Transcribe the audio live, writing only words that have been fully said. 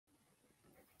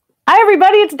Hi,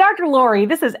 everybody. It's Dr. Lori.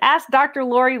 This is Ask Dr.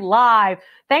 Lori Live.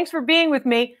 Thanks for being with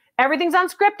me. Everything's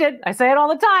unscripted. I say it all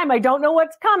the time. I don't know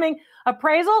what's coming.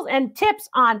 Appraisals and tips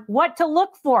on what to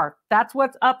look for. That's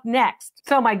what's up next.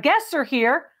 So my guests are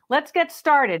here. Let's get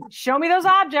started. Show me those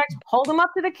objects. Hold them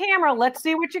up to the camera. Let's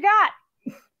see what you got.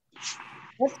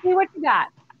 Let's see what you got.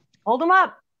 Hold them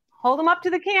up. Hold them up to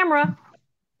the camera.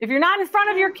 If you're not in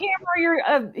front of your camera,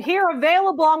 you're here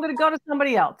available, I'm going to go to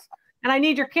somebody else. And I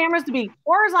need your cameras to be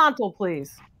horizontal,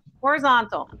 please.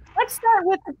 Horizontal. Let's start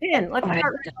with the pin. Let's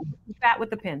start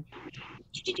with the pin.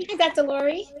 Hi, Dr.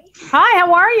 Lori. Hi,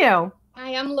 how are you?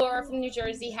 Hi, I'm Laura from New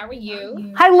Jersey. How are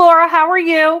you? Hi, Laura. How are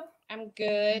you? I'm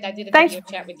good. I did a video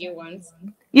chat with you once.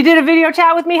 You did a video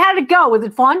chat with me? How did it go? Was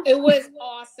it fun? It was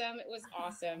awesome. It was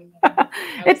awesome.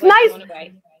 It's nice.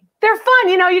 They're fun.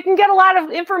 You know, you can get a lot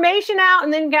of information out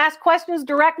and then ask questions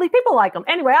directly. People like them.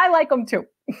 Anyway, I like them too.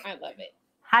 I love it.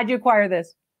 How'd you acquire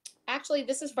this? Actually,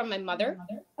 this is from my mother.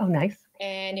 Oh, nice.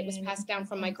 And it was passed down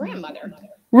from my grandmother.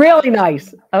 Really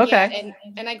nice. Okay.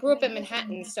 Yeah, and I grew up in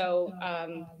Manhattan, so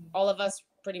all of us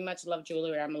pretty much love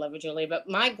jewelry. I'm a lover of jewelry, but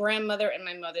my grandmother and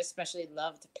my mother especially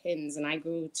loved pins, and I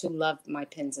grew to love my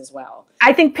pins as well.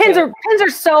 I think pins are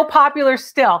so popular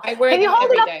still. I wear them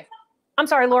every day. I'm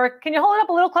sorry, Laura. Can you hold it up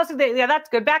a little closer? Yeah, that's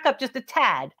good. Back up just a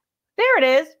tad. There it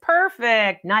is.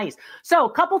 Perfect. Nice. So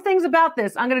a couple things about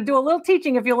this. I'm going to do a little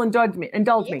teaching if you'll indulge me.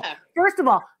 First of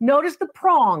all, notice the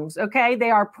prongs, okay?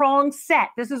 They are prong set.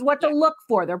 This is what to look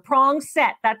for. They're prong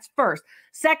set. That's first.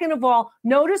 Second of all,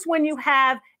 notice when you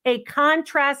have a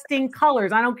contrasting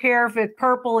colors. I don't care if it's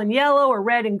purple and yellow or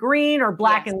red and green or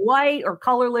black and white or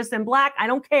colorless and black. I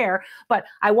don't care, but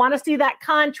I want to see that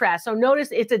contrast. So notice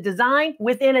it's a design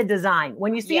within a design.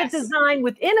 When you see a design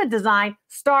within a design,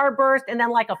 starburst, and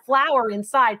then like a flower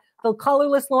inside, the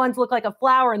colorless ones look like a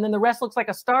flower and then the rest looks like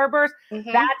a starburst.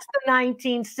 That's the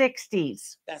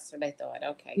 1960s. That's what I thought.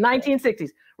 Okay. 1960s,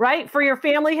 right? For your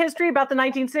family history about the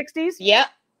 1960s? Yep.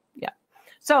 Yeah.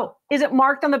 So is it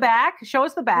marked on the back? Show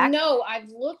us the back. No, I've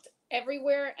looked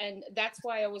everywhere, and that's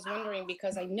why I was wondering,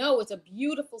 because I know it's a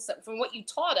beautiful set. From what you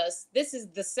taught us, this is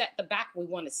the set, the back we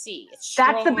want to see. It's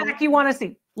strong. That's the back you want to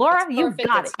see. Laura, you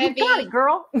got it. You got it,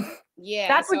 girl. Yeah.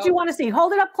 That's what you want to see.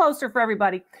 Hold it up closer for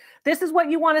everybody. This is what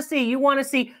you want to see. You want to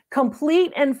see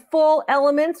complete and full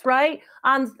elements, right,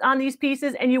 on these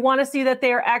pieces, and you want to see that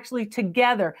they are actually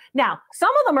together. Now, some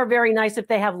of them are very nice if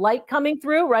they have light coming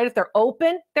through, right? If they're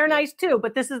open, they're nice too,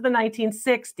 but this is the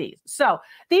 1960s. So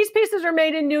these pieces are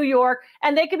made in New York,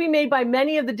 and they can be made by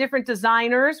many of the different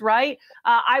designers, right?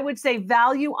 I would say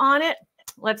value on it.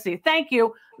 Let's see. Thank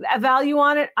you. Value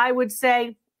on it, I would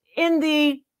say in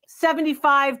the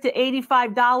 $75 to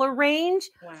 $85 range.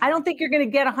 Wow. I don't think you're going to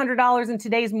get $100 in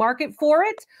today's market for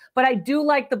it, but I do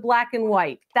like the black and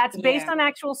white. That's based on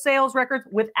actual sales records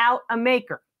without a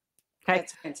maker. Okay.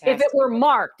 That's fantastic. If it were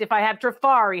marked, if I have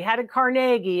Trifari, had a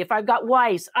Carnegie, if I've got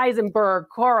Weiss, Eisenberg,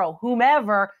 Coral,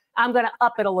 whomever, I'm going to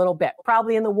up it a little bit,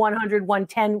 probably in the 100,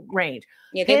 110 range.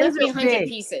 Yeah, they left me 100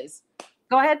 pieces.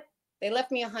 Go ahead. They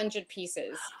left me 100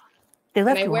 pieces. They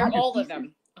left and I you wear 100 all pieces. of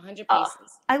them. 100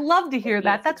 pieces. I love to hear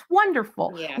that. That's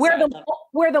wonderful. Yeah,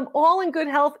 wear them all in good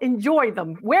health. Enjoy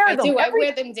them. Wear them. I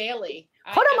wear them daily.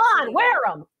 Put them on. Wear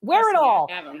them. Wear it all.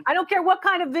 I don't care what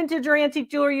kind of vintage or antique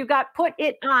jewelry you got. Put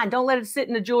it on. Don't let it sit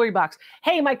in a jewelry box.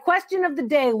 Hey, my question of the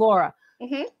day, Laura.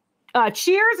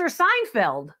 Cheers or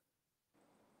Seinfeld?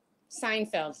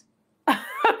 Seinfeld.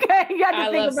 Okay, you got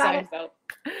to think about Seinfeld.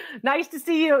 Nice to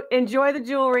see you. Enjoy the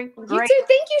jewelry. You too.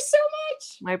 Thank you so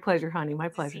much. My pleasure, honey. My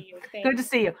pleasure. Good to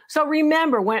see you. So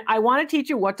remember, when I want to teach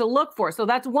you what to look for. So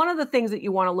that's one of the things that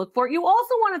you want to look for. You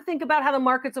also want to think about how the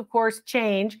markets, of course,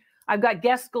 change. I've got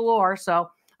guests galore, so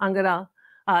I'm going to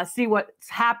see what's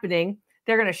happening.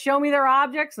 They're going to show me their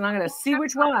objects, and I'm going to see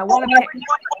which one I want to pick.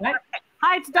 Right?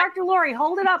 Hi, it's Dr. Lori.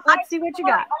 Hold it up. Let's see what you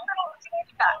got.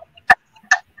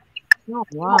 Oh,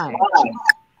 wow.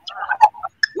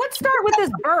 Let's start with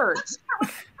this bird.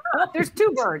 Oh, there's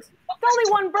two birds. It's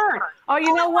only one bird. Oh,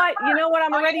 you know what? You know what?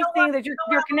 I'm already seeing that your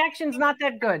connection's not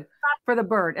that good for the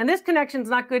bird. And this connection's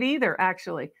not good either,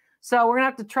 actually. So we're going to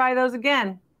have to try those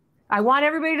again. I want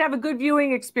everybody to have a good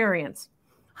viewing experience.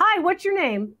 Hi, what's your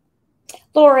name?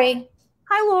 Lori.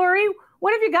 Hi, Lori.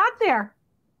 What have you got there?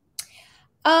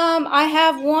 I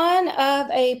have one of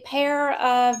a pair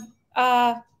of,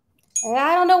 I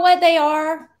don't know what they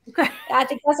are. Okay. I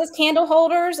think this is candle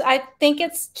holders. I think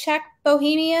it's Czech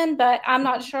Bohemian, but I'm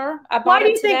not sure. I bought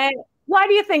it today. Why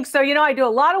do you think so? You know, I do a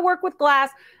lot of work with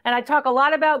glass, and I talk a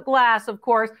lot about glass, of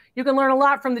course. You can learn a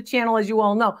lot from the channel, as you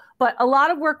all know, but a lot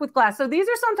of work with glass. So these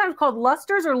are sometimes called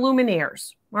lusters or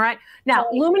luminaires. All right. Now,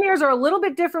 luminaires are a little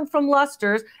bit different from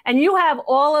lusters, and you have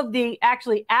all of the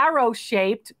actually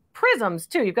arrow-shaped prisms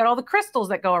too. You've got all the crystals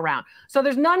that go around. So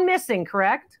there's none missing,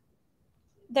 correct?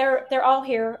 They're all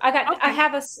here. I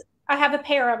have a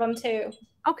pair of them too.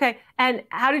 Okay. And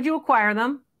how did you acquire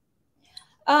them?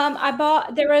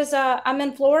 I'm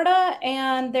in Florida,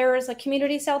 and there is a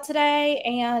community sale today,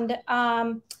 and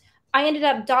I ended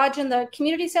up dodging the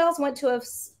community sales, went to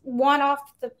one off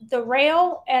the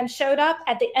rail, and showed up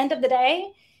at the end of the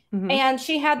day. Mm-hmm. And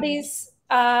she had these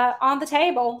on the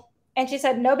table, and she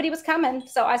said nobody was coming.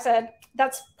 So I said,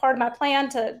 that's part of my plan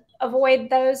to avoid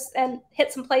those and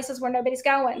hit some places where nobody's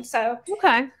going. So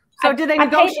okay. So did they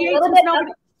negotiate?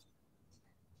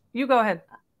 You go ahead.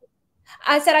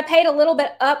 I said I paid a little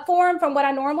bit up for them from what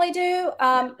I normally do.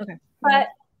 Okay. But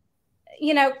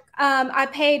you know, I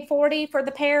paid $40 for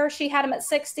the pair. She had them at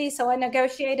 $60, so I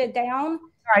negotiated down.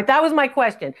 All right, that was my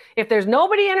question. If there's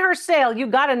nobody in her sale, you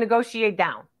got to negotiate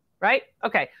down, right?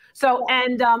 Okay. So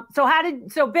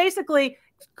so basically,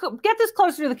 get this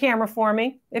closer to the camera for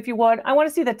me, if you would. I want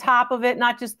to see the top of it,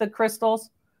 not just the crystals.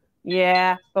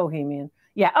 Yeah, Bohemian.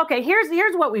 Yeah. Okay.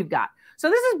 Here's what we've got. So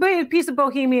this is a piece of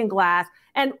Bohemian glass,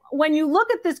 and when you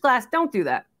look at this glass, don't do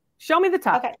that. Show me the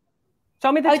top. Okay.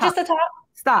 Show me the top. Just the top.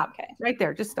 Stop. Okay. Right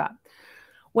there. Just stop.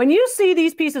 When you see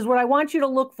these pieces, what I want you to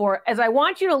look for is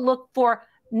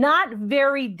not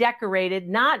very decorated,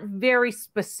 not very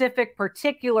specific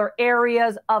particular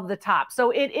areas of the top.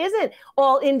 So it isn't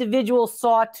all individual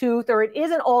sawtooth, or it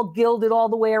isn't all gilded all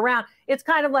the way around. It's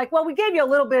kind of like, well, we gave you a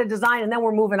little bit of design and then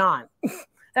we're moving on.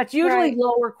 That's usually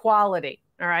lower quality.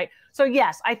 All right. So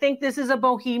yes, I think this is a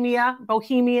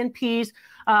Bohemian piece.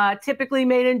 Typically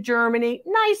made in Germany.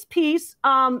 Nice piece.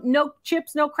 No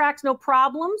chips, no cracks, no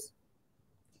problems.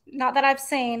 Not that I've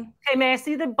seen. Okay, may I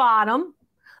see the bottom?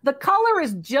 The color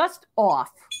is just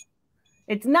off.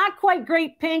 It's not quite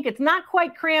great pink. It's not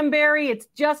quite cranberry. It's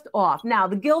just off. Now,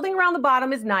 the gilding around the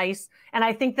bottom is nice, and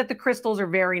I think that the crystals are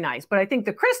very nice. But I think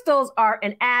the crystals are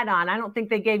an add-on. I don't think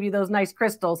they gave you those nice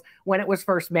crystals when it was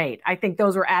first made. I think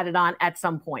those were added on at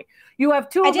some point. You have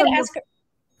two of them.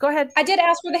 Go ahead. I did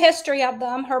ask for the history of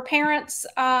them. Her parents,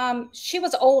 she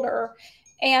was older,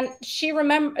 and she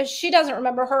doesn't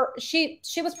remember her. She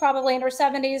was probably in her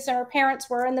 70s, and her parents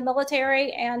were in the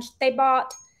military, and they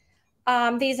bought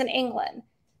these in England.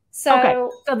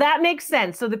 So that makes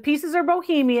sense. So the pieces are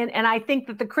Bohemian, and I think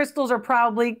that the crystals are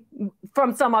probably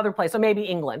from some other place, so maybe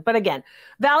England. But again,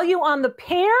 value on the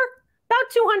pair,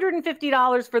 about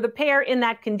 $250 for the pair in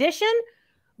that condition.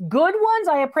 Good ones,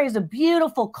 I appraised a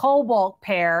beautiful cobalt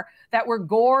pair that were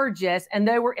gorgeous, and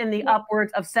they were in the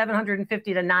upwards of $750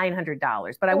 to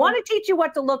 $900. But I want to teach you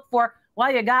what to look for.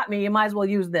 While you got me, you might as well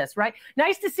use this, right?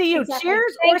 Nice to see you. Exactly.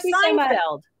 Cheers or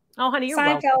Seinfeld? Oh, honey, you're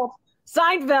welcome.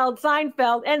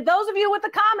 Seinfeld. And those of you with the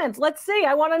comments, let's see.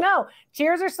 I want to know.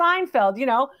 Cheers or Seinfeld? You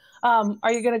know,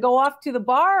 are you going to go off to the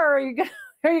bar, or are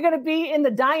you going to be in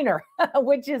the diner?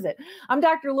 Which is it? I'm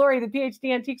Dr. Lori, the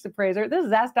PhD Antiques Appraiser. This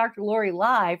is Ask Dr. Lori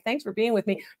Live. Thanks for being with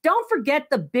me. Don't forget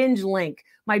the binge link.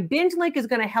 My binge link is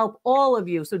going to help all of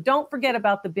you. So don't forget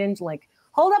about the binge link.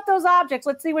 Hold up those objects.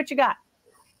 Let's see what you got.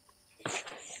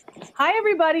 Hi,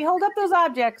 everybody. Hold up those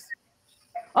objects.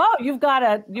 Oh, you've got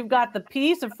the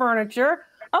piece of furniture.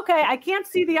 Okay, I can't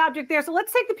see the object there. So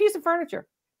let's take the piece of furniture.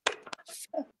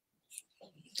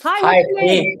 Hi,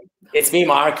 it's me,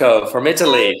 Marco, from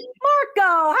Italy. Marco,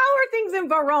 how are things in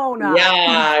Verona?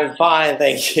 Yeah, I'm fine,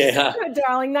 thank you. Good,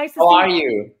 darling. Nice to see you. you. How are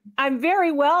you? I'm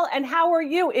very well. And how are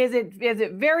you? Is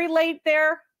it very late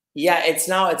there? Yeah, it's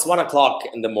 1 o'clock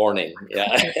in the morning.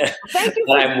 Yeah. Thank you.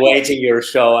 I'm waiting your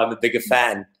show. I'm a big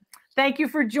fan. Thank you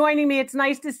for joining me. It's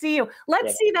nice to see you.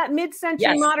 Let's see that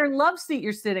mid-century modern love seat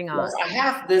you're sitting on. Yes, I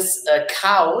have this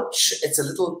couch. It's a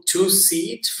little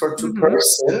two-seat for two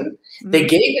person. They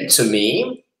gave it to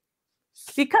me.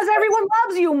 Because everyone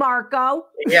loves you, Marco.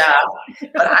 Yeah,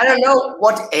 but I don't know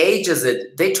what age is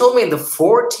it. They told me in the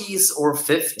 40s or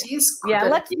 50s.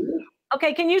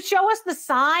 Okay, can you show us the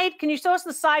side? Can you show us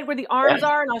the side where the arms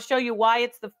are? And I'll show you why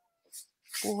it's the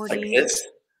 40s. Like this?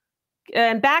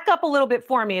 And back up a little bit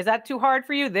for me. Is that too hard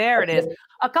for you? There it is.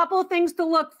 A couple of things to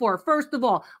look for. First of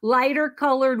all, lighter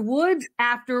colored woods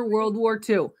after World War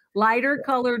II. Lighter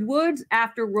colored woods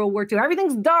after World War II.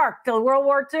 Everything's dark till World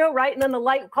War II, right? And then the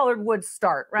light colored woods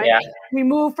start, right? Yeah. We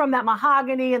move from that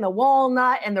mahogany and the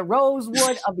walnut and the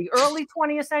rosewood of the early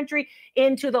 20th century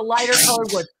into the lighter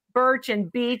colored woods, birch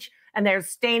and beech. And they're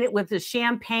stain it with a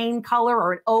champagne color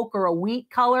or an oak or a wheat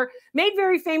color, made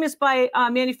very famous by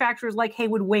manufacturers like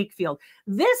Heywood, Wakefield.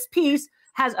 This piece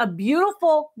has a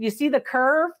beautiful, you see the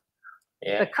curve?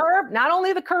 Yeah. The curve, not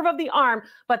only the curve of the arm,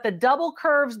 but the double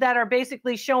curves that are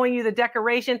basically showing you the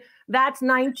decoration. That's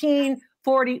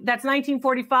 1940. That's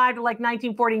 1945 to like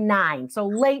 1949. So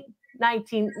late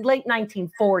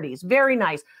 1940s. Very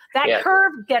nice. That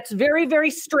curve gets very,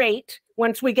 very straight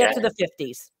once we get to the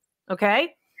 50s.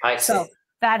 Okay. I see. So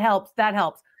that helps. That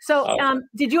helps. So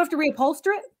did you have to reupholster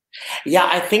it? Yeah,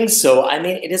 I think so. I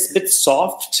mean, it is a bit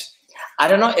soft. I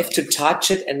don't know if to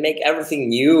touch it and make everything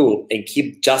new and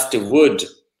keep just the wood.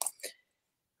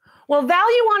 Well,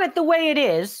 value on it the way it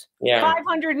is,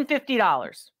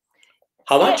 $550.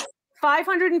 How much?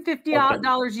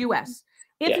 $550 US.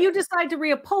 If you decide to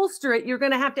reupholster it, you're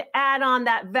going to have to add on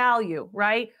that value,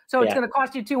 right? So it's going to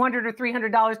cost you $200 or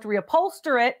 $300 to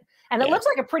reupholster it. And it looks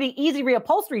like a pretty easy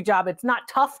reupholstery job. It's not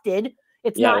tufted.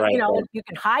 It's not, you know, you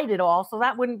can hide it all. So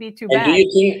that wouldn't be too bad. And do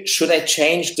you think, should I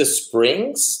change the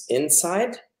springs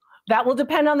inside? That will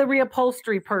depend on the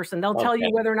reupholstery person. They'll tell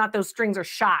you whether or not those strings are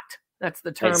shot. That's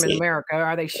the term in America.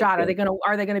 Are they shot? Are they going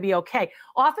to be okay?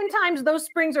 Oftentimes those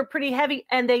springs are pretty heavy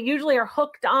and they usually are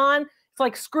hooked on. It's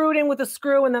like screwed in with a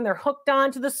screw and then they're hooked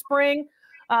onto the spring.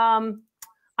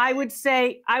 I would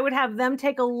say I would have them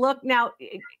take a look. Now,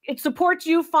 it supports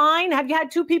you fine. Have you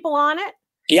had 2 people on it?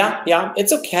 Yeah,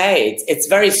 it's okay. It's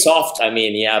very soft. I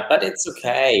mean, but it's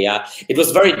okay. Yeah, it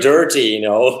was very dirty, you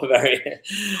know.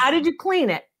 How did you clean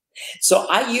it? So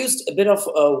I used a bit of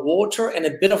water and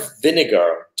a bit of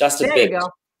vinegar, just a bit. There you go.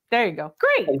 There you go.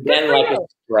 Great. And then like a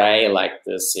spray like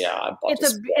this. Yeah, I bought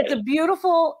it's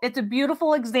a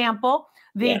beautiful example.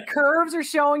 The curves are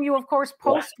showing you, of course,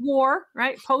 post-war,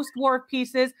 right? Post-war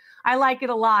pieces. I like it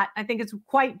a lot. I think it's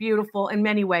quite beautiful in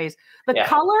many ways. The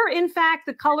color, in fact,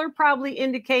 the color probably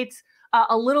indicates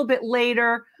a little bit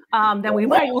later than we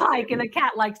might like, and the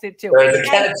cat likes it too. I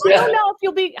don't know if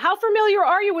you'll be, how familiar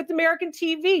are you with American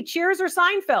TV? Cheers or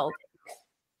Seinfeld?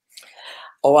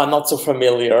 Oh, I'm not so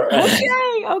familiar.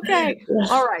 Okay.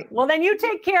 All right. Well, then you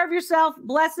take care of yourself.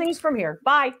 Blessings from here.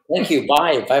 Bye. Thank you.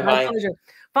 Bye. Bye.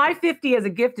 $550 as a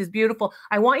gift is beautiful.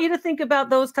 I want you to think about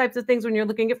those types of things when you're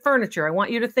looking at furniture. I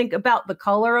want you to think about the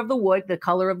color of the wood, the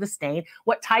color of the stain,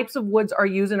 what types of woods are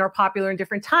used and are popular in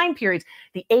different time periods.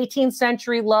 The 18th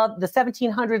century loved, the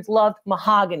 1700s loved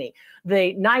mahogany.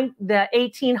 The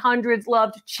 1800s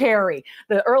loved cherry.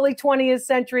 The early 20th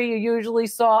century, you usually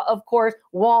saw, of course,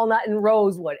 walnut and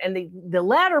rosewood. And the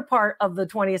latter part of the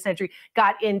 20th century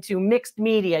got into mixed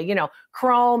media, you know,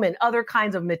 chrome and other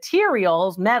kinds of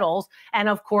materials, metals, and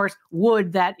of course,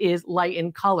 wood that is light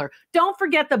in color. Don't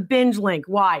forget the binge link.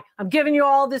 Why? I'm giving you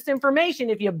all this information.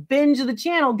 If you binge the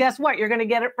channel, guess what? You're going to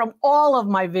get it from all of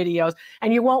my videos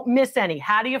and you won't miss any.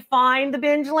 How do you find the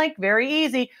binge link? Very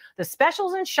easy. The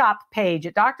specials and shop page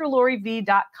at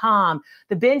drloriv.com.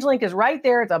 The binge link is right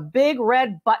there. It's a big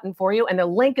red button for you, and the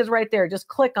link is right there. Just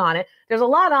click on it. There's a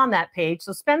lot on that page,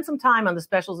 so spend some time on the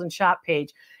specials and shop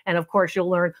page. And of course, you'll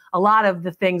learn a lot of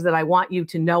the things that I want you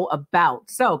to know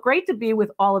about. So great to be with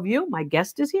all of you. My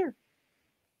guest is here.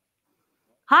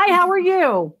 Hi, how are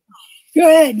you?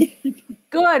 Good.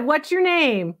 Good. What's your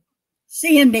name?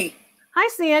 Sandy. Hi,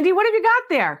 Sandy. What have you got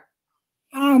there?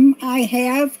 I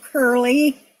have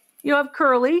Curly. You have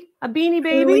Curly, a beanie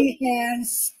baby. Curly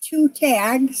has 2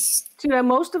 tags.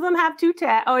 Most of them have 2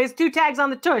 tags. Oh, he has 2 tags on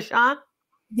the tush, huh?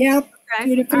 Yep. Okay.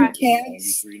 2 different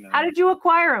tags. How did you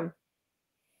acquire them?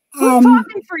 Who's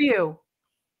talking for you?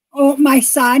 Oh, my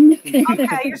son.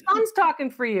 Okay, your son's talking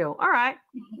for you. All right.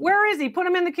 Where is he? Put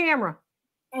him in the camera.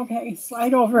 Okay,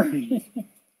 slide over.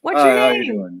 What's your name? How you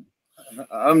doing?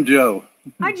 I'm Joe.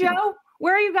 Hi, Joe.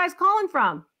 Where are you guys calling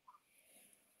from?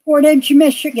 Portage,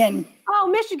 Michigan. Oh,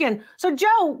 Michigan. So,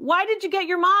 Joe, why did you get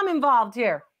your mom involved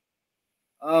here?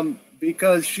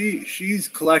 Because she's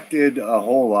collected a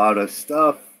whole lot of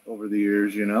stuff over the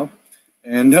years, you know,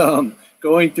 and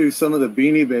going through some of the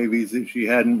Beanie Babies that she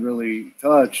hadn't really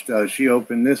touched, she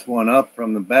opened this one up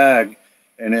from the bag,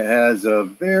 and it has a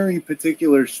very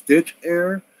particular stitch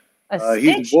error. A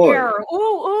stitch error.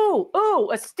 Ooh,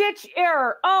 a stitch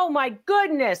error. Oh my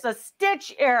goodness, a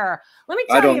stitch error. Let me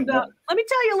tell you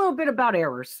a little bit about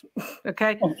errors.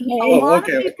 Okay. A lot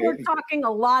of people are talking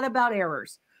a lot about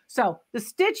errors. So the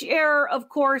stitch error, of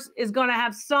course, is going to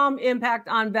have some impact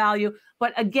on value.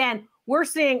 But again, we're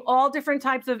seeing all different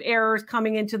types of errors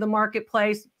coming into the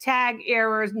marketplace. Tag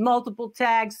errors, multiple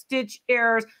tags, stitch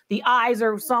errors. The eyes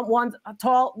are one's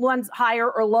tall, one's higher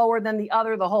or lower than the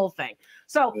other, the whole thing.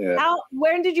 So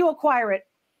when did you acquire it?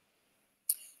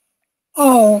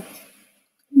 Oh,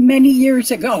 many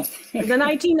years ago. The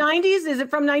 1990s? Is it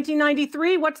from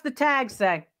 1993? What's the tag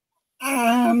say?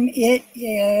 It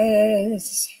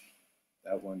is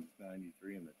That one's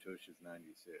 93 and the tush is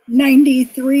 96.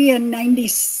 93 and 90.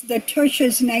 The tush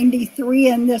is 93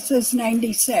 and this is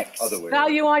 96. Other way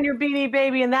Value around. on your Beanie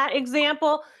Baby in that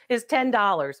example is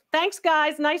 $10. Thanks,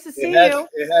 guys. Nice to see It you.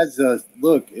 has a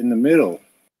look in the middle.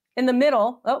 In the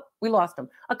middle, oh, we lost them.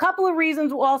 A couple of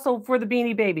reasons also for the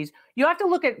Beanie Babies. You have to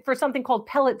look at for something called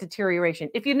pellet deterioration.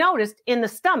 If you noticed in the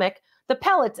stomach, the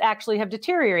pellets actually have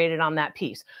deteriorated on that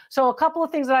piece. So a couple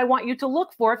of things that I want you to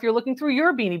look for if you're looking through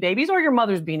your Beanie Babies or your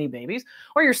mother's Beanie Babies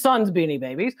or your son's Beanie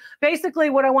Babies, basically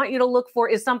what I want you to look for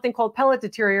is something called pellet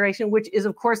deterioration, which is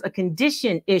of course a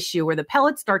condition issue where the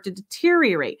pellets start to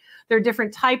deteriorate. There are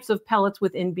different types of pellets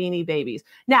within Beanie Babies.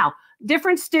 Now,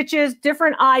 different stitches,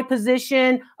 different eye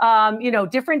position,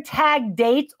 different tag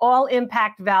dates all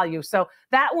impact value. So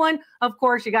that one, of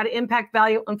course, you got to impact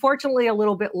value. Unfortunately, a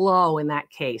little bit low in that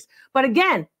case. But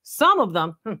again, some of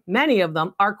them, many of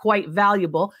them are quite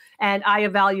valuable. And I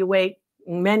evaluate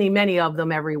many, many of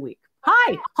them every week.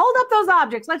 Hi, hold up those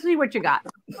objects. Let's see what you got.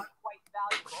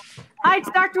 Hi,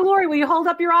 it's Dr. Lori. Will you hold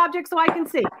up your object so I can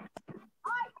see?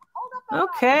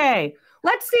 Okay.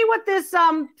 Let's see what this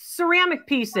ceramic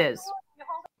piece is.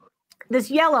 This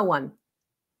yellow one.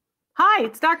 Hi,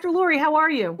 it's Dr. Lori. How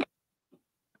are you?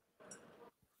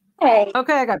 Hey.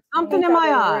 Okay, I got something in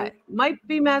my eye. Might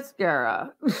be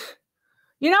mascara.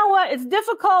 You know what? It's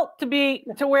difficult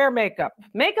to wear makeup.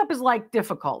 Makeup is like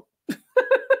difficult.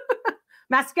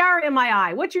 Mascara in my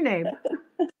eye. What's your name?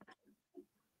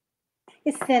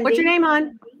 It's Cindy. What's your name,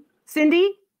 hon?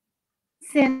 Cindy?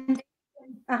 Cindy.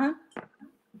 Uh-huh.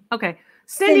 Okay.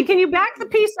 Cindy, can you back the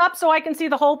piece up so I can see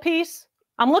the whole piece?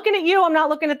 I'm looking at you. I'm not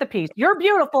looking at the piece. You're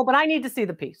beautiful, but I need to see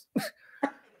the piece.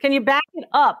 Can you back it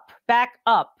up? Back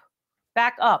up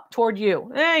toward you.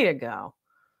 There you go.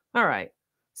 All right.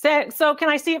 So can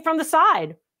I see it from the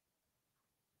side?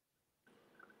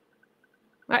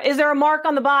 Is there a mark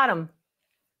on the bottom?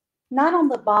 Not on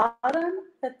the bottom,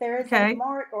 but there is a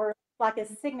mark or like a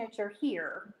signature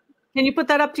here. Can you put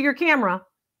that up to your camera?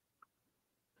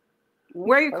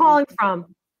 Where are you calling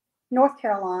from? North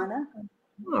Carolina.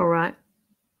 All right.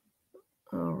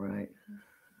 All right.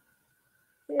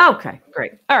 Okay,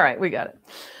 great. All right, we got it.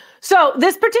 So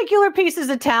this particular piece is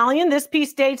Italian. This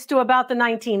piece dates to about the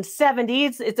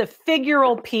 1970s. It's a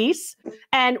figural piece.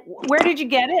 And where did you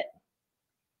get it?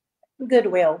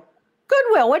 Goodwill.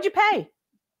 Goodwill. What'd you pay?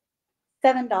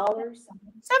 $7. $7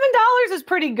 is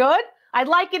pretty good. I'd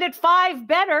like it at $5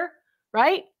 better,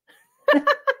 right?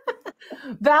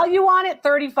 Value on it,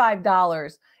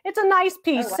 $35. It's a nice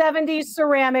piece, 70s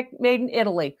ceramic made in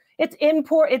Italy.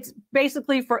 It's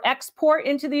basically for export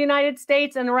into the United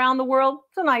States and around the world.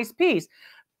 It's a nice piece.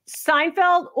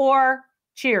 Seinfeld or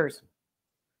Cheers?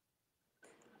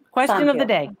 Question of the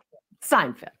day.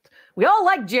 Seinfeld. We all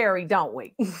like Jerry, don't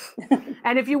we?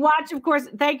 And if you watch, of course,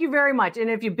 thank you very much. And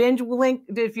if you binge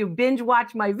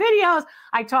watch my videos,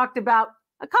 I talked about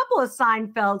a couple of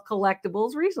Seinfeld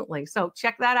collectibles recently. So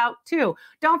check that out too.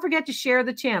 Don't forget to share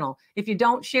the channel. If you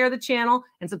don't share the channel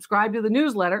and subscribe to the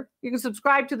newsletter, you can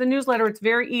subscribe to the newsletter. It's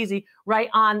very easy right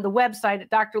on the website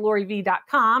at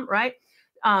drloriv.com, right?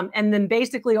 And then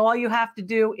basically all you have to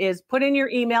do is put in your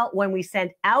email. When we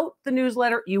send out the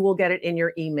newsletter, you will get it in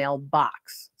your email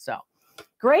box. So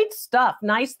great stuff.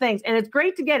 Nice things. And it's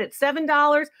great to get it.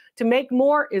 $7 to make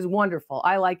more is wonderful.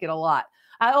 I like it a lot.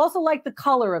 I also like the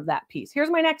color of that piece.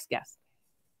 Here's my next guest.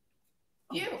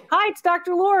 You. Hi, it's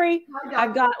Dr. Lori.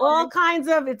 I've got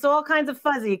it's all kinds of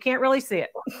fuzzy. You can't really see it.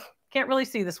 Can't really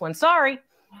see this one. Sorry.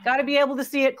 Got to be able to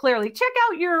see it clearly. Check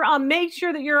out your, make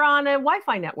sure that you're on a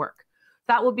Wi-Fi network.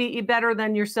 That will be better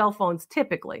than your cell phones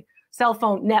typically. Cell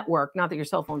phone network, not that your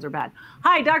cell phones are bad.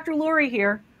 Hi, Dr. Lori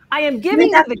here. I am giving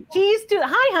you the keys to,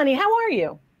 hi, honey, how are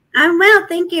you? I'm well,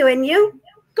 thank you. And you?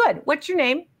 Good. What's your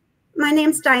name? My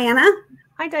name's Diana.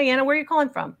 Hi, Diana. Where are you calling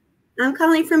from? I'm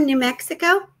calling from New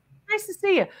Mexico. Nice to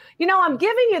see you. You know, I'm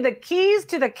giving you the keys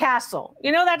to the castle.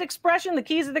 You know that expression, the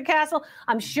keys of the castle?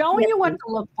 I'm showing you what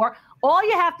to look for. All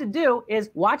you have to do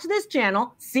is watch this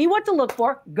channel, see what to look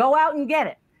for, go out and get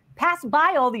it. Pass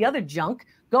by all the other junk,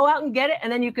 go out and get it,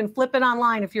 and then you can flip it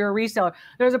online if you're a reseller.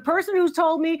 There's a person who's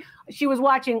told me, she was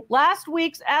watching last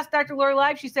week's Ask Dr. Lori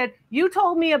Live. She said, you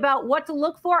told me about what to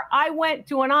look for. I went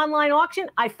to an online auction.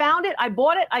 I found it. I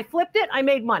bought it. I flipped it. I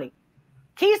made money.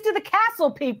 Keys to the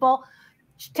castle, people.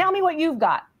 Tell me what you've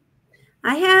got.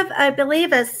 I have, I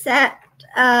believe, a set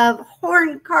of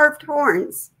carved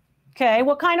horns. Okay.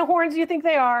 What kind of horns do you think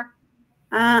they are?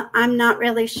 I'm not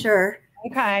really sure.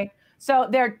 Okay. So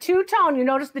they're two-tone. You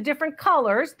notice the different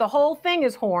colors. The whole thing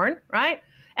is horn, right?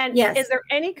 And yes. Is there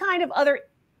any kind of other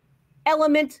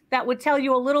element that would tell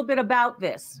you a little bit about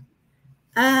this?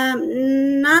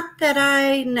 Not that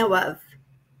I know of.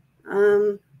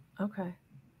 Okay.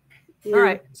 Yeah. All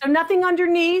right. So nothing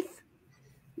underneath?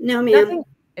 No, ma'am. Nothing?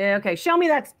 Okay. Show me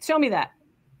that. Show me that.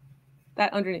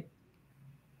 That underneath.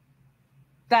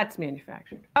 That's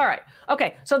manufactured. All right.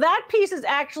 Okay. So that piece is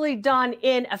actually done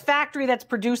in a factory that's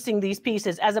producing these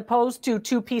pieces, as opposed to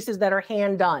two pieces that are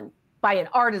hand done by an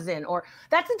artisan. Or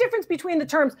that's the difference between the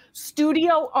terms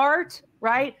studio art,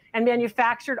 right, and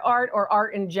manufactured art, or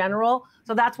art in general.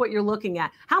 So that's what you're looking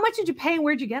at. How much did you pay and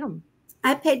where'd you get them?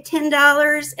 I paid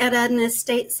 $10 at an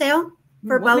estate sale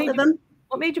for both of them.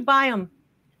 What made you buy them?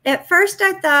 At first,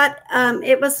 I thought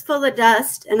it was full of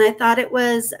dust, and I thought it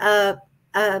was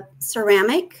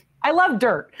ceramic. I love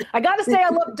dirt. I got to say I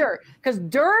love dirt, because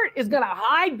dirt is going to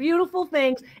hide beautiful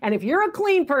things. And if you're a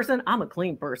clean person, I'm a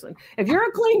clean person. If you're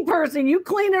a clean person, you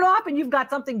clean it off and you've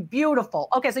got something beautiful.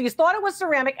 Okay, so you thought it was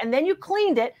ceramic and then you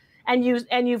cleaned it and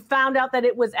you found out that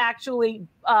it was actually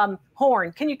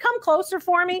horn. Can you come closer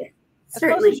for me?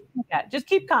 Certainly. Just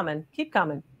keep coming. Keep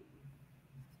coming.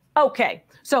 Okay,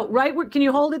 so can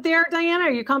you hold it there, Diana?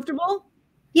 Are you comfortable?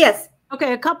 Yes.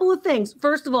 Okay, a couple of things.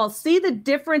 First of all, see the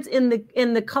difference in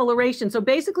the coloration. So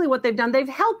basically what they've done, they've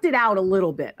helped it out a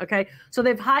little bit, okay? So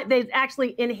they've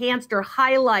actually enhanced or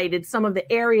highlighted some of the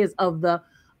areas of the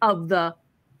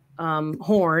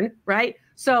horn, right?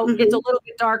 So it's a little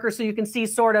bit darker, so you can see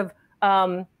sort of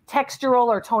textural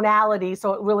or tonality,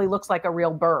 so it really looks like a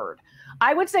real bird.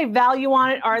 I would say value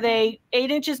on it, are they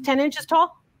 8 inches, 10 inches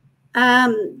tall?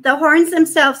 The horns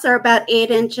themselves are about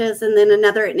 8 inches and then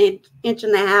another inch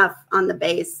and a half on the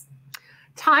base.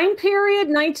 Time period,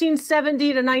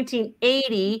 1970 to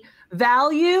 1980.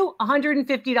 Value,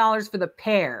 $150 for the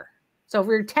pair. So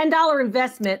for your $10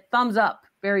 investment, thumbs up.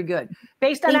 Very good.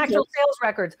 Based on actual sales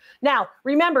records. Now,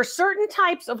 remember, certain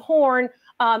types of horn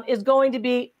is going to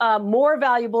be more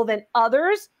valuable than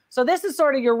others. So this is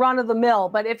sort of your run of the mill.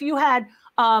 But if you had...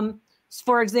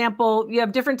 for example, you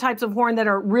have different types of horn that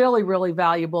are really, really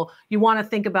valuable. You want to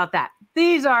think about that.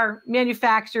 These are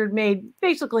manufactured, made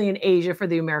basically in Asia for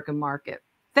the American market.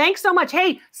 Thanks so much.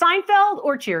 Hey, Seinfeld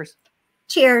or cheers?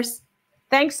 Cheers.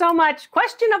 Thanks so much.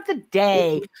 Question of the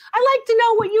day. I like to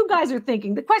know what you guys are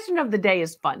thinking. The question of the day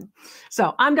is fun.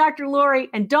 So I'm Dr. Lori,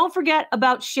 and don't forget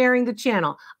about sharing the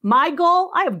channel. My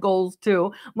goal, I have goals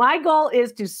too. My goal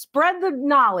is to spread the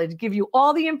knowledge, give you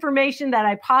all the information that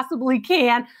I possibly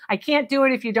can. I can't do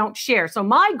it if you don't share. So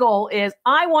my goal is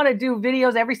I want to do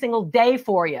videos every single day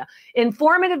for you.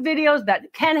 Informative videos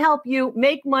that can help you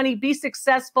make money, be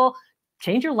successful,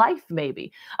 change your life,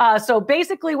 maybe. So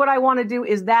basically what I want to do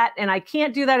is that, and I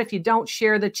can't do that if you don't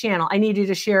share the channel. I need you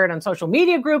to share it on social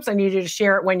media groups. I need you to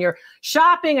share it when you're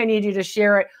shopping. I need you to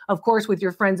share it, of course, with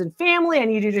your friends and family. I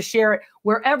need you to share it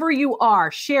wherever you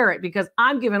are. Share it, because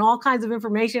I'm giving all kinds of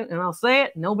information, and I'll say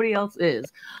it, nobody else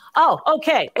is. Oh,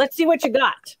 okay. Let's see what you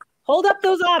got. Hold up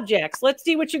those objects. Let's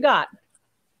see what you got.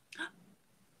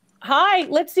 Hi,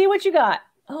 let's see what you got.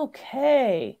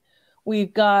 Okay.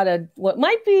 We've got what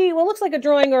looks like a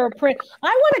drawing or a print. I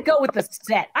want to go with the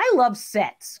set. I love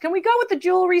sets. Can we go with the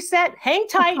jewelry set? Hang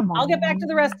tight. I'll get back to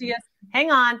the rest of you. Hang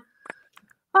on.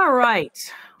 All right.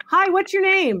 Hi, what's your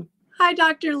name? Hi,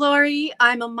 Dr. Lori.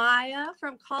 I'm Amaya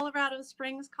from Colorado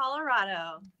Springs,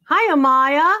 Colorado. Hi,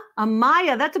 Amaya.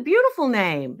 Amaya, that's a beautiful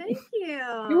name. Thank you.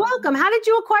 You're welcome. How did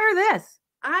you acquire this?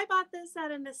 I bought this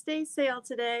at an estate sale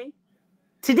today.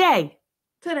 Today?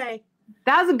 Today.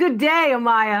 That was a good day,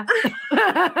 Amaya.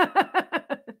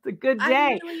 It's a good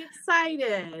day. I'm really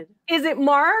excited. Is it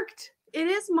marked? It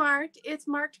is marked. It's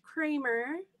marked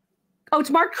Kramer. Oh, it's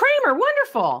marked Kramer.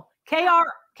 Wonderful. Kramer,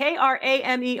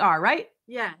 right?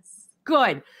 Yes.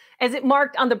 Good. Is it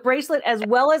marked on the bracelet as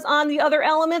well as on the other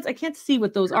elements? I can't see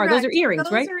what those Correct. are. Those are earrings,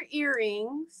 right? Those are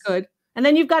earrings. Good. And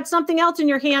then you've got something else in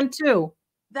your hand too.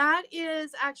 That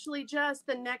is actually just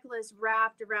the necklace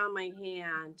wrapped around my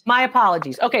hand. My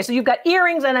apologies. Okay, so you've got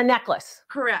earrings and a necklace.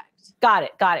 Correct. Got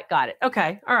it.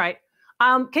 Okay, all right.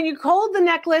 Can you hold the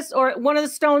necklace or one of the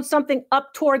stones, something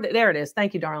up toward there it is.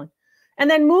 Thank you, darling. And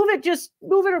then move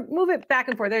it back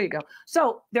and forth. There you go.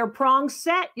 So they're prong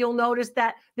set. You'll notice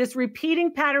that this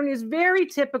repeating pattern is very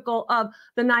typical of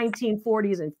the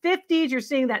 1940s and 50s. You're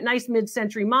seeing that nice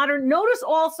mid-century modern. Notice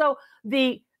also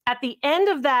at the end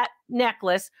of that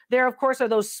necklace, there, of course, are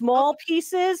those small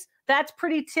pieces. That's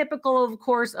pretty typical, of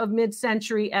course, of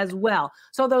mid-century as well.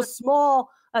 So those small,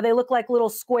 they look like little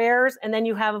squares. And then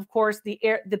you have, of course, the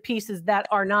pieces that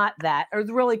are not that. Are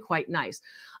really quite nice.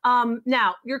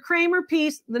 Now, your Kramer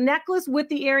piece, the necklace with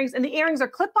the earrings, and the earrings are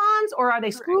clip-ons or are they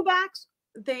screwbacks?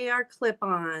 They are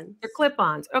clip-ons. They're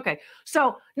clip-ons. Okay.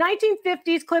 So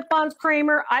 1950s clip-ons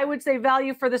Kramer, I would say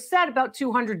value for the set about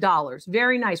 $200.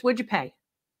 Very nice. What'd you pay?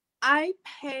 I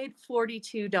paid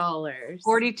 $42.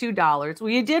 $42. Well,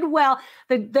 you did well.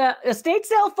 The estate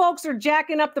sale folks are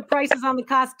jacking up the prices on the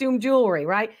costume jewelry,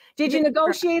 right? Did you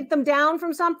negotiate them down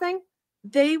from something?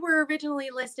 They were originally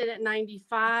listed at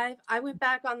 $95. I went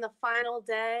back on the final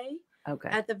day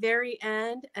at the very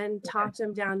end and talked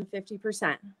them down to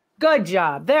 50%. Good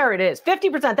job. There it is.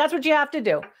 50%. That's what you have to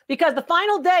do because the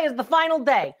final day is the final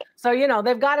day. So, you know,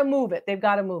 they've got to move it. They've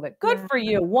got to move it. Good for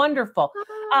you. Wonderful.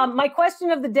 My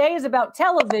question of the day is about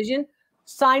television,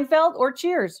 Seinfeld or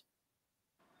Cheers?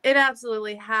 It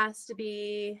absolutely has to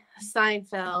be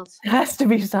Seinfeld. It has to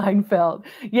be Seinfeld.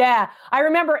 Yeah. I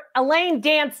remember Elaine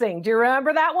dancing. Do you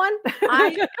remember that one?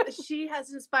 She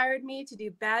has inspired me to do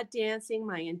bad dancing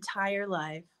my entire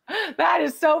life. That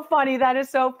is so funny. That is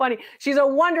so funny. She's a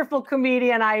wonderful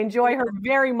comedian. I enjoy her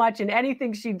very much in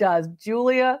anything she does.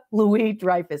 Julia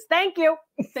Louis-Dreyfus. Thank you.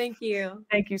 Thank you.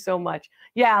 Thank you so much.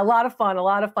 Yeah, a lot of fun, a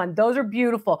lot of fun. Those are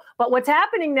beautiful. But what's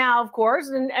happening now, of course,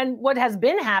 and what has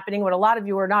been happening, what a lot of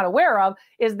you are not aware of,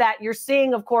 is that you're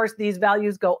seeing, of course, these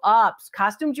values go up.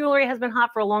 Costume jewelry has been hot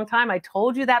for a long time. I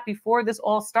told you that before this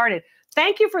all started.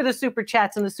 Thank you for the super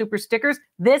chats and the super stickers.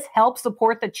 This helps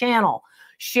support the channel.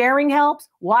 Sharing helps,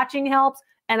 watching helps,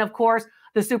 and of course,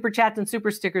 the super chats and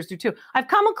super stickers do too. I've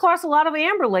come across a lot of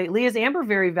amber lately. Is amber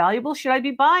very valuable? Should I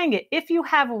be buying it? If you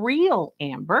have real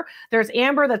amber, there's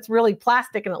amber that's really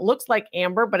plastic and it looks like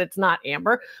amber, but it's not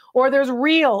amber. Or there's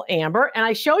real amber. And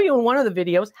I show you in one of the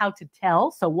videos how to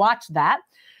tell. So watch that.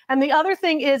 And the other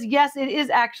thing is, yes, it is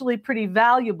actually pretty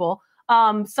valuable.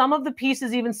 Some of the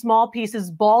pieces, even small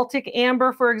pieces, Baltic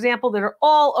amber, for example, that are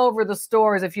all over the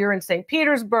stores. If you're in St.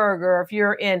 Petersburg or if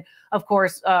you're in, of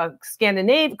course,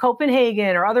 Scandinavia,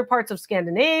 Copenhagen or other parts of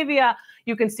Scandinavia,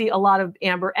 you can see a lot of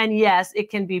amber. And yes, it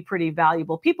can be pretty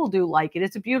valuable. People do like it.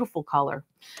 It's a beautiful color.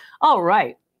 All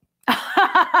right.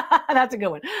 That's a good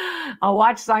one. I'll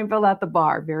watch Seinfeld at the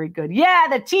bar. Very good. Yeah,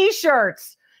 the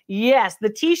T-shirts. Yes, the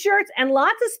T-shirts and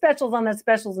lots of specials on that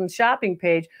specials and shopping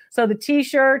page. So the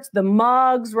T-shirts, the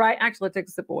mugs, right? Actually, let's take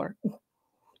a sip of water.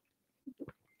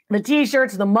 The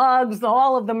T-shirts, the mugs,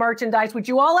 all of the merchandise, which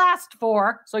you all asked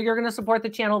for. So you're going to support the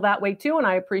channel that way too. And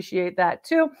I appreciate that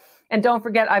too. And don't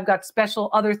forget, I've got special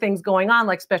other things going on,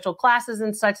 like special classes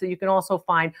and such that you can also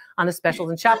find on the specials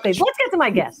and shop page. Let's get to my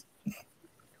guests.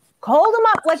 Hold them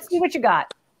up. Let's see what you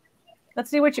got. Let's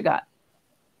see what you got.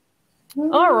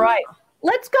 All right.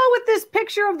 Let's go with this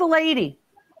picture of the lady.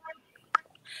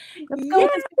 Let's go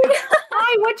with this.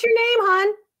 Hi, what's your name,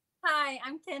 hon? Hi,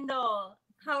 I'm Kendall.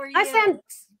 How are you?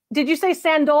 Did you say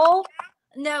Sandol?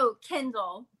 No,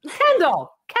 Kendall.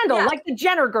 Kendall, Yeah. like the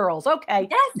Jenner girls. Okay.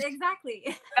 Yes,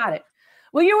 exactly. Got it.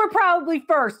 Well, you were probably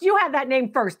first. You had that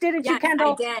name first, didn't you,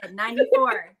 Kendall? I did.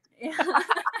 94.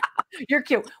 You're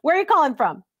cute. Where are you calling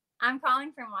from? I'm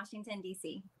calling from Washington,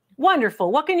 D.C.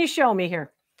 Wonderful. What can you show me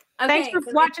here? Okay, Thanks for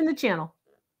watching the channel.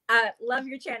 Love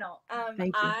your channel.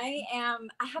 Thank you. I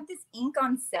have this ink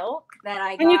on silk that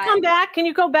I got. Can you come back? Can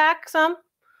you go back some?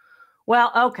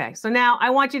 Well, okay. So now I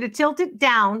want you to tilt it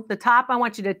down. The top, I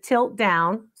want you to tilt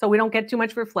down so we don't get too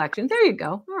much reflection. There you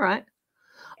go. All right.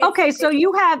 Okay. So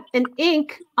you have an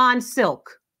ink on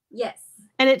silk. Yes.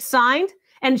 And it's signed.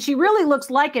 And she really looks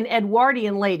like an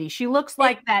Edwardian lady. She looks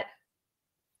like that.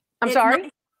 I'm sorry?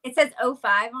 It says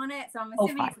 05 on it. So I'm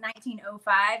assuming it's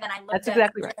 1905. And I looked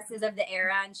at the dresses of the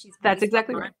era and she's That's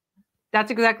exactly right.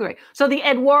 That's exactly right. So the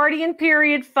Edwardian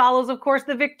period follows, of course,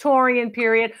 the Victorian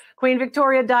period. Queen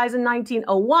Victoria dies in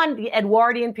 1901. The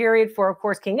Edwardian period for, of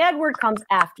course, King Edward comes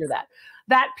after that.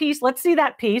 That piece, let's see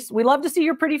that piece. We love to see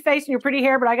your pretty face and your pretty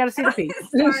hair, but I got to see the piece.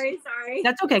 Sorry.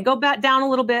 That's okay. Go back down a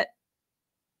little bit.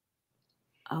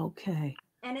 Okay.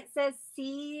 And it says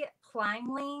C.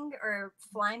 Flimling or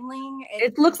Flimling.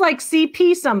 It looks like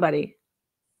CP somebody.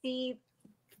 C.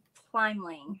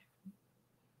 Flimling.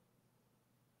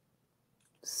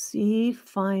 C.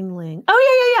 Feinling.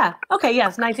 Oh, yeah. Okay,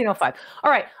 yes, 1905.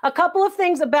 All right, a couple of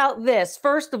things about this.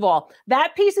 First of all,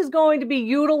 that piece is going to be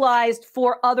utilized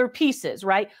for other pieces,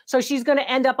 right? So she's going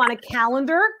to end up on a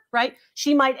calendar, right?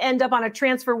 She might end up on a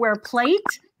transferware plate.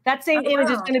 That same image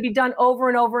is going to be done over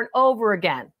and over and over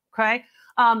again, okay?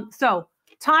 So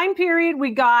time period, we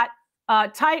got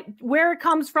type, where it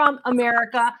comes from,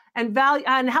 America, and value,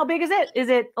 and how big is it? Is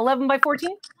it 11 by 14?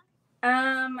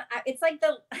 It's like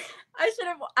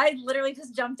I literally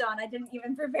just jumped on. I didn't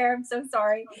even prepare. I'm so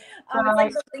sorry. It's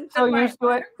like so used to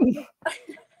it.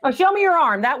 Oh, show me your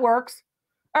arm. That works.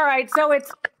 All right. So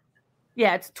it's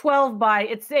 12 by,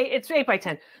 it's 8 by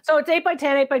 10. So it's 8 by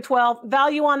 10, 8 by 12.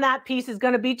 Value on that piece is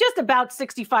going to be just about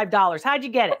 $65. How'd you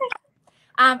get it?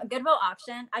 Goodwill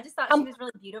auction. I just thought she was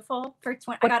really beautiful for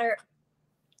 20. I got her.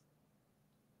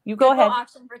 You go ahead.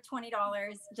 Auction for $20.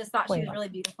 Just thought she was really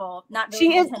beautiful. Not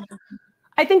really she is.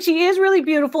 I think she is really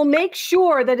beautiful. Make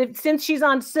sure that since she's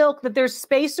on silk, that there's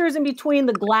spacers in between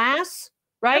the glass,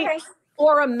 right? Okay.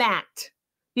 Or a mat.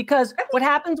 Because what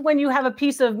happens when you have a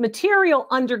piece of material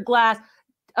under glass,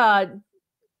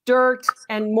 dirt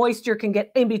and moisture can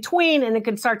get in between and it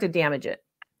can start to damage it.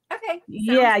 Okay.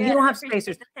 Yeah, you don't have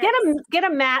spacers. Get a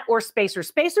mat or spacers.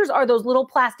 Spacers are those little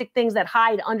plastic things that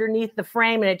hide underneath the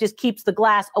frame and it just keeps the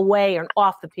glass away or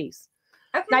off the piece.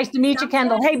 Okay. Nice to meet you,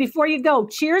 Kendall. Hey, before you go,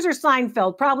 Cheers or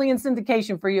Seinfeld? Probably in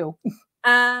syndication for you.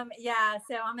 Yeah,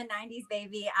 so I'm a 90s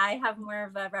baby. I have more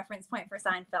of a reference point for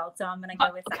Seinfeld, so I'm going to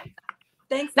go with Seinfeld.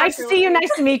 Thanks. Nice to see you. Nice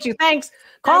to meet you. Thanks.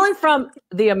 Calling from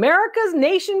the America's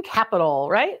Nation capital,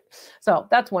 right? So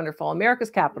that's wonderful. America's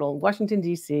capital, Washington,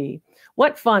 D.C.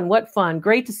 What fun. What fun.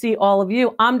 Great to see all of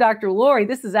you. I'm Dr. Lori.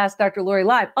 This is Ask Dr. Lori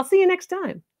Live. I'll see you next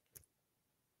time.